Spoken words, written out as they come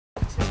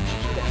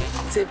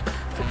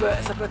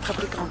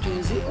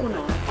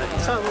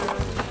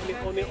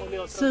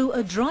So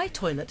a dry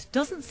toilet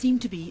doesn't seem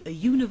to be a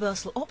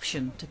universal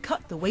option to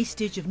cut the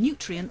wastage of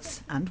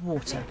nutrients and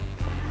water.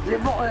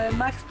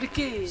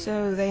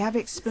 So they have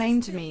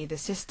explained to me the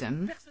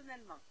system.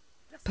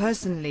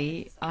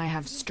 Personally, I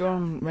have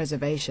strong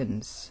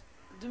reservations.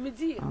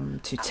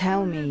 To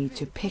tell me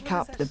to pick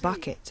up the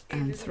bucket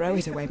and throw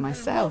it away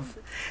myself.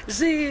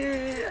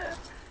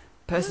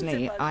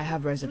 Personally, I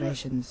have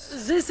reservations.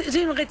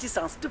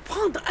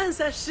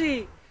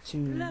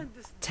 To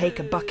take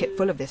a bucket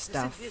full of this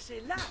stuff,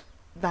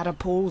 that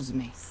appalls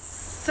me.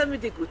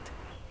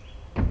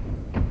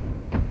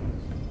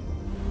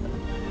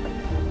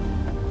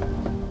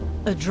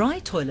 A dry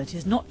toilet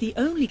is not the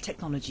only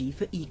technology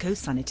for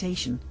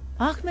eco-sanitation.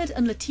 Ahmed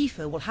and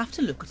Latifa will have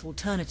to look at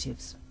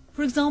alternatives.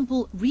 For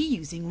example,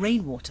 reusing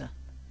rainwater.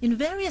 In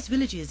various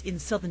villages in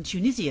southern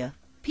Tunisia,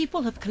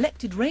 people have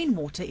collected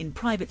rainwater in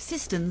private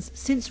cisterns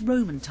since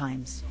Roman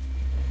times.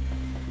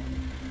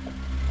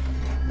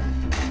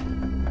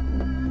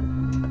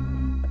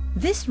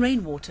 This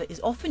rainwater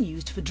is often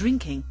used for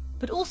drinking,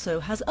 but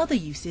also has other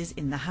uses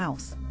in the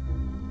house.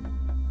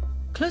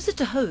 Closer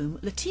to home,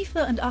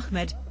 Latifa and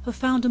Ahmed have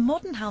found a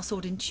modern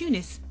household in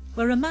Tunis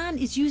where a man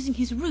is using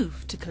his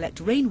roof to collect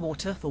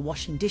rainwater for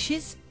washing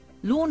dishes,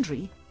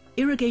 laundry,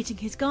 irrigating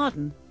his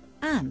garden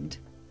and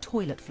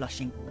toilet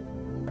flushing.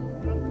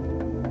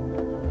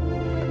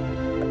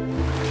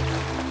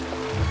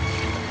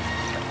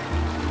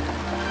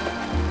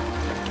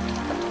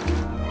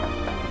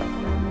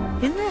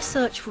 In their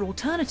search for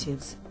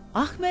alternatives,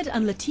 Ahmed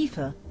and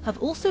Latifa have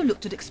also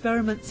looked at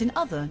experiments in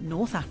other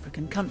North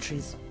African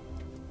countries.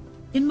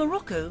 In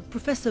Morocco,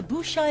 Professor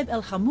Boushaib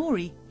El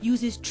Hamouri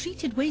uses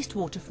treated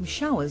wastewater from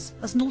showers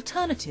as an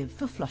alternative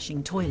for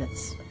flushing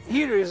toilets.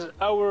 Here is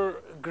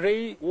our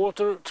grey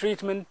water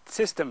treatment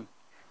system.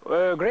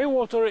 Grey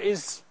water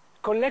is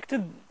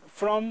collected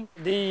from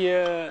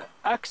the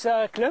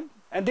AXA club,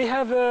 and they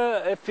have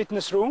a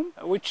fitness room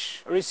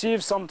which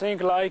receives something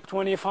like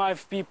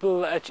 25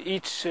 people at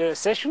each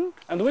session,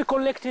 and we're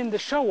collecting the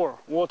shower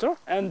water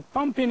and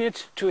pumping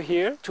it to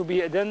here to be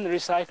then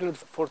recycled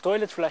for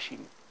toilet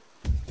flushing.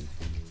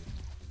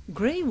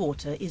 Grey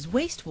water is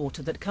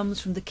wastewater that comes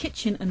from the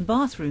kitchen and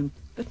bathroom,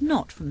 but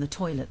not from the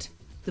toilet.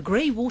 The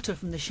grey water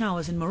from the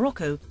showers in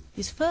Morocco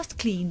is first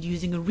cleaned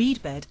using a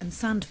reed bed and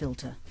sand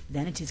filter.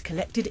 Then it is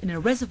collected in a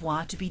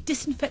reservoir to be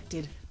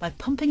disinfected by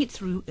pumping it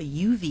through a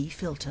UV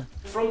filter.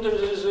 From the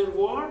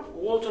reservoir,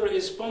 water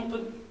is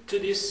pumped to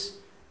this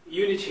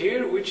unit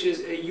here, which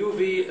is a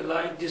UV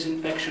light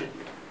disinfection.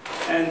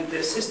 And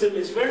the system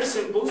is very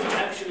simple,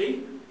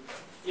 actually.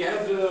 You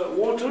have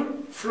water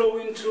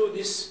flowing through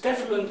this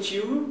Teflon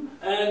tube,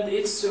 and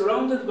it's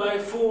surrounded by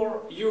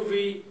 4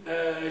 UV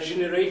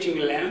generating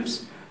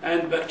lamps,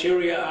 and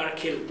bacteria are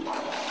killed.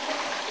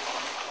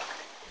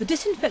 The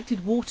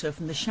disinfected water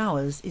from the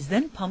showers is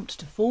then pumped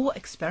to 4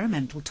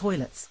 experimental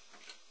toilets.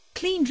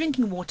 Clean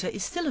drinking water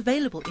is still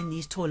available in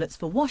these toilets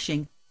for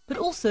washing, but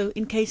also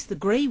in case the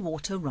grey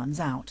water runs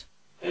out.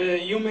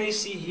 You may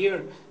see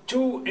here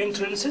 2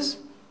 entrances.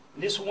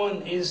 This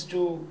one is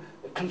to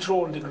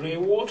control the grey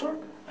water,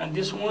 and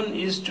this one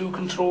is to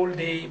control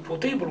the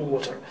potable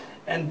water.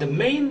 And the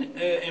main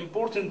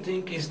important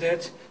thing is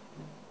that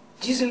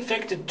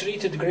disinfected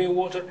treated grey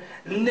water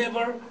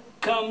never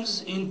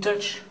comes in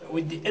touch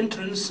with the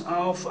entrance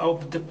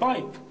of the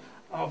pipe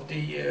of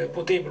the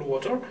potable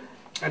water,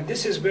 and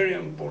this is very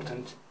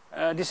important.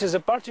 This is a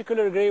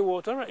particular grey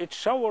water, it's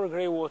shower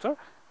grey water,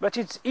 but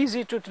it's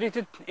easy to treat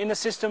it in a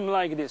system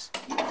like this.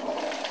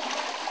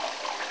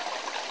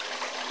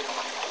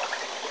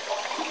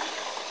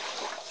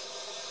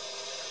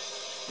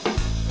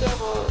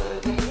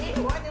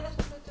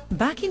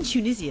 Back in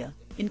Tunisia,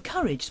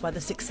 encouraged by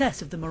the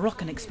success of the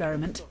Moroccan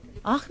experiment,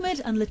 Ahmed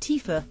and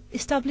Latifa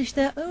established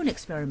their own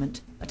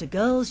experiment at a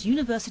girls'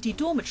 university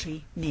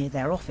dormitory near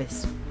their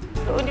office.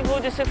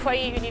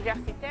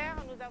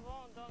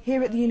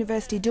 Here at the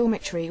university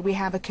dormitory, we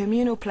have a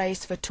communal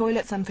place for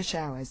toilets and for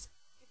showers.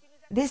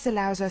 This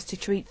allows us to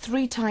treat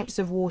 3 types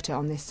of water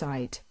on this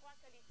site.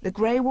 The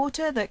grey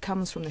water that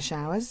comes from the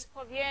showers,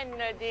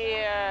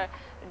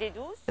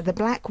 the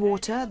black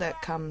water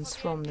that comes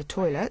from the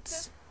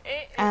toilets,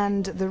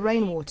 and the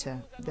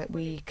rainwater that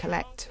we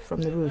collect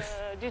from the roof.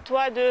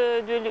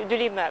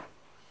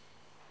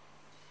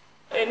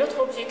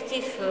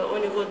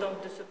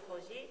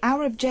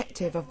 Our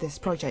objective of this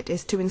project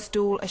is to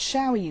install a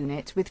shower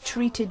unit with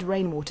treated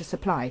rainwater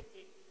supply.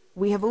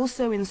 We have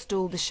also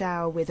installed the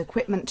shower with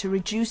equipment to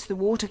reduce the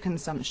water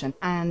consumption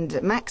and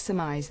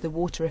maximise the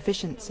water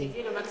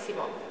efficiency.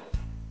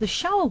 The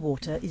shower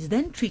water is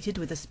then treated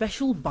with a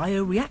special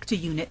bioreactor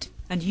unit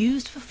and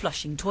used for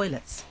flushing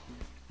toilets.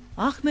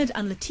 Ahmed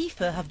and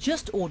Latifa have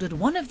just ordered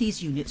one of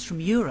these units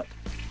from Europe.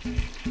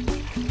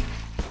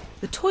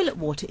 The toilet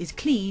water is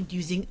cleaned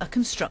using a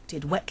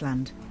constructed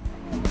wetland.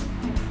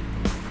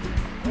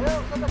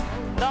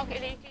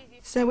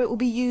 So it will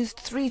be used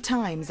 3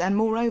 times, and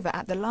moreover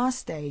at the last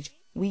stage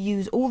We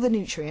use all the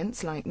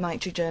nutrients like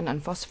nitrogen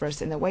and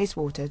phosphorus in the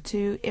wastewater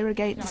to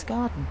irrigate this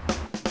garden.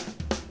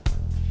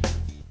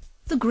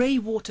 The grey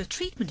water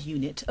treatment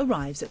unit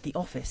arrives at the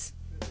office.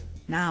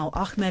 Now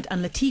Ahmed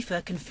and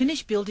Latifa can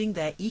finish building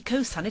their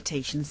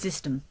eco-sanitation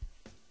system.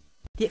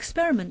 The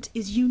experiment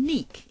is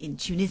unique in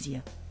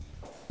Tunisia.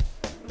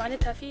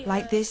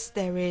 Like this,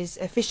 there is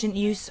efficient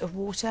use of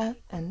water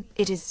and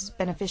it is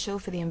beneficial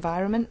for the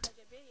environment.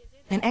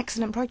 An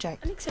excellent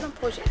project.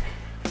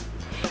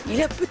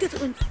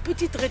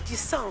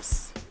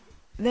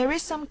 There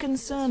is some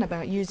concern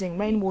about using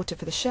rainwater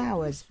for the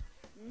showers,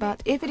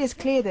 but if it is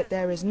clear that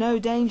there is no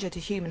danger to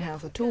human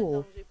health at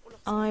all,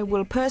 I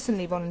will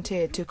personally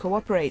volunteer to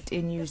cooperate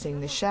in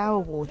using the shower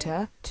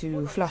water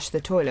to flush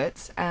the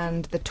toilets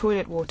and the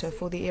toilet water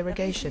for the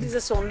irrigation.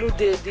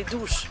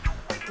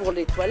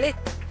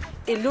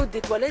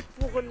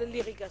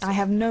 I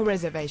have no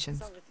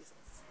reservations.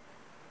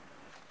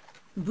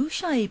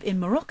 Boushaib in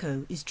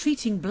Morocco is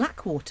treating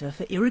black water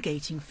for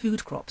irrigating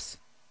food crops.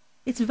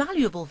 It's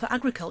valuable for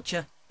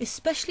agriculture,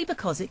 especially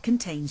because it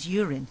contains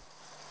urine.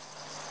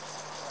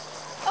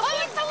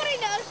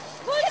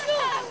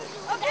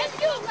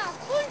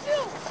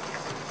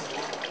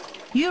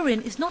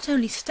 Urine is not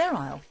only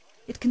sterile,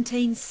 it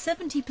contains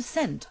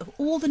 70% of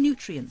all the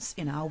nutrients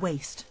in our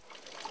waste.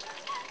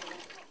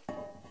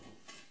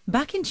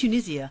 Back in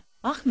Tunisia,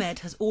 Ahmed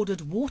has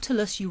ordered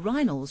waterless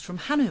urinals from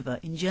Hanover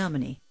in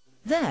Germany.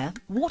 There,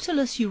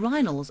 waterless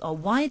urinals are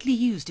widely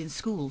used in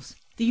schools.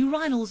 The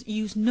urinals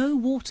use no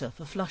water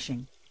for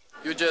flushing.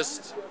 You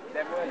just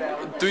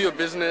do your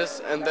business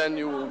and then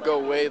you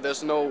go away.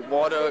 There's no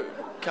water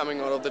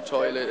coming out of the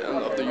toilet and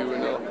of the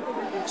urinal.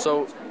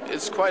 So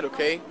it's quite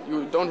okay.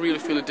 You don't really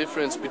feel a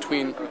difference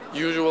between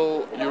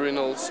usual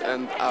urinals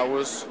and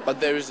ours, but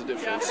there is a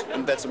difference,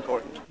 and that's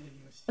important.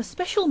 A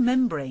special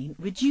membrane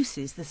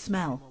reduces the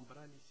smell.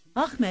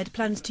 Ahmed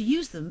plans to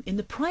use them in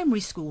the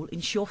primary school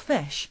in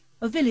Sewage,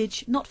 a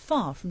village not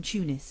far from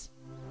Tunis.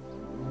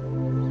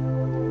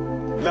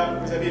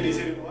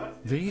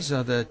 These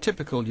are the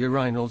typical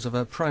urinals of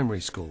a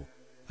primary school,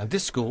 and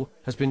this school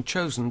has been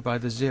chosen by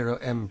the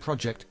 0M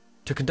project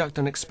to conduct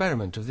an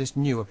experiment of this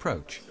new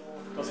approach.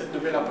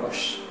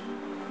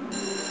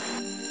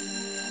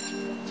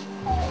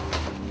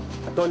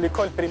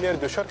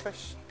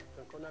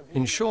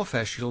 In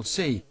Sewage you'll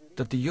see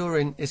that the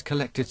urine is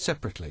collected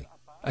separately.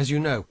 As you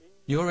know,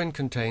 urine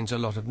contains a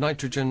lot of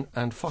nitrogen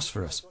and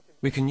phosphorus.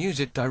 We can use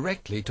it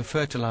directly to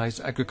fertilize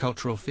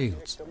agricultural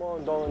fields.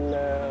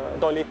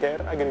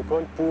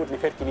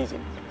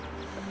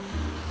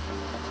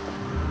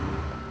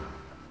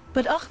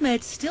 But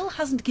Ahmed still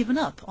hasn't given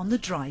up on the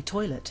dry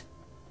toilet.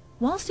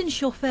 Whilst in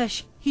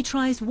Sewage, he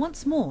tries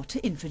once more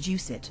to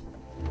introduce it.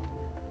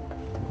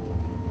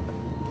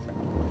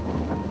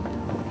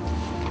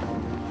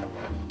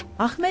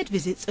 Ahmed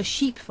visits a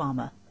sheep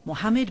farmer,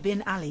 Mohammed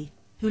bin Ali,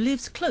 who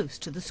lives close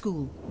to the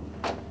school.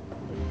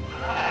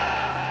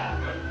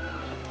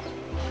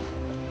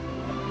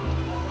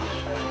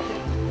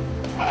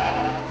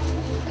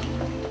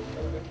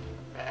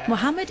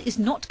 Mohammed is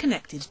not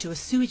connected to a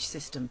sewage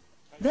system.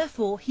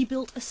 Therefore, he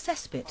built a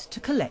cesspit to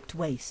collect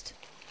waste.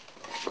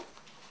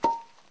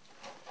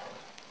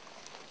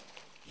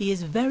 He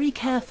is very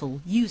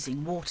careful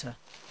using water.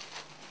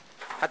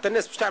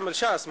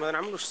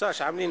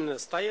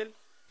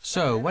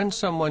 So, when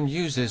someone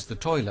uses the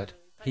toilet,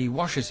 he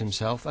washes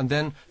himself and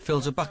then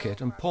fills a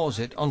bucket and pours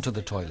it onto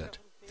the toilet.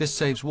 This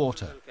saves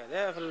water.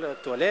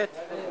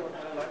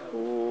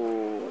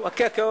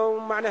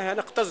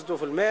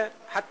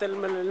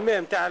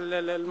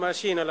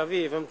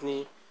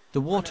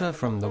 The water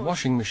from the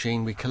washing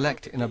machine we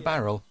collect in a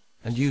barrel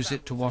and use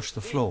it to wash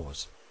the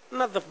floors.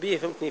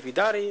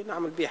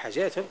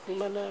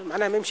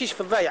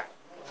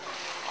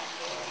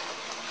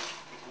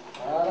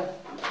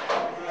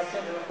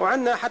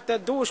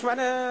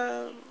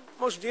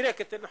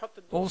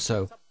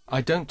 Also,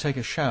 I don't take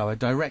a shower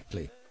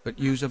directly, but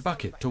use a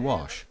bucket to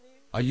wash.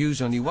 I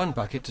use only one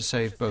bucket to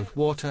save both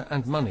water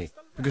and money,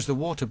 because the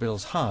water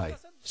bill's high,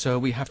 so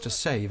we have to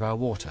save our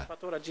water.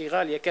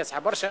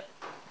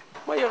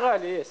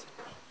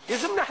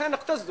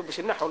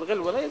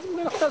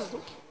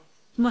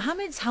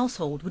 Mohammed's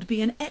household would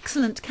be an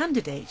excellent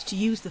candidate to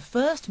use the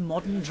first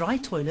modern dry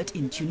toilet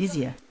in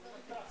Tunisia.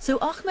 So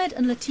Ahmed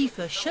and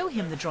Latifa show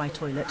him the dry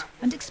toilet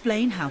and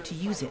explain how to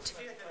use it.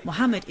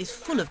 Mohammed is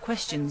full of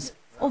questions,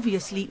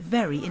 obviously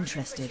very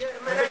interested.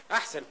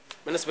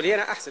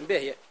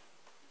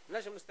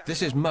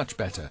 This is much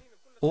better.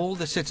 All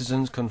the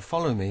citizens can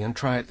follow me and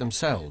try it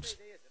themselves.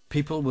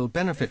 People will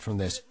benefit from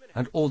this,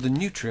 and all the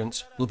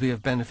nutrients will be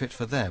of benefit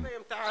for them.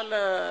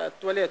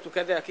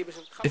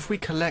 If we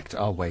collect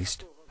our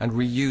waste and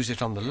reuse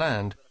it on the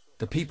land,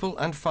 the people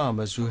and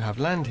farmers who have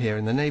land here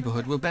in the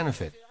neighbourhood will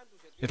benefit.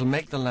 It'll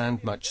make the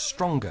land much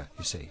stronger,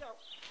 you see.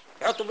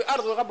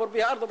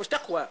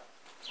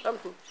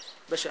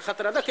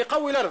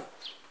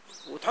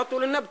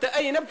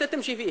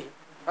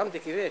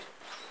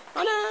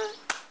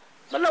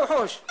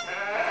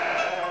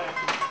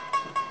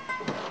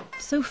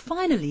 So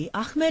finally,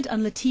 Ahmed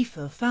and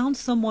Latifa found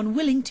someone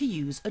willing to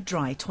use a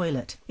dry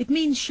toilet. It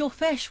means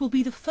Sewage will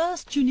be the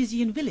first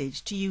Tunisian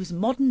village to use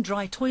modern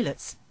dry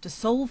toilets to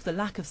solve the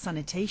lack of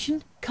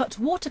sanitation, cut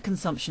water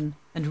consumption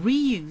and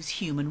reuse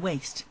human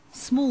waste.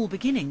 Small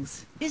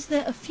beginnings. Is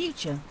there a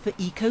future for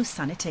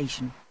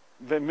eco-sanitation?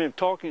 When we're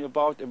talking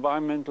about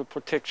environmental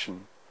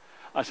protection,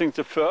 I think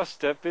the first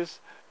step is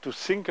to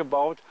think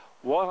about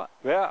where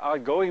are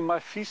going my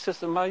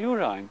feces and my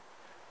urine.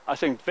 I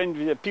think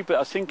when people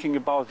are thinking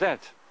about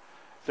that,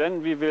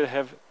 then we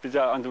are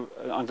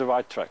on the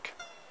right track.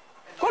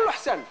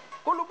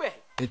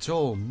 It's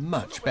all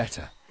much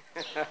better.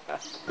 To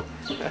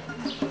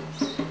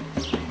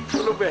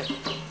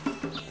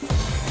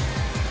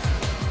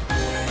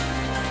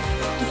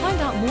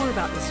find out more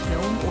about this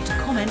film or to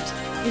comment,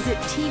 visit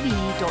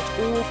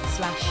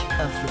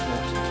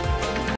tv.org/earthreport.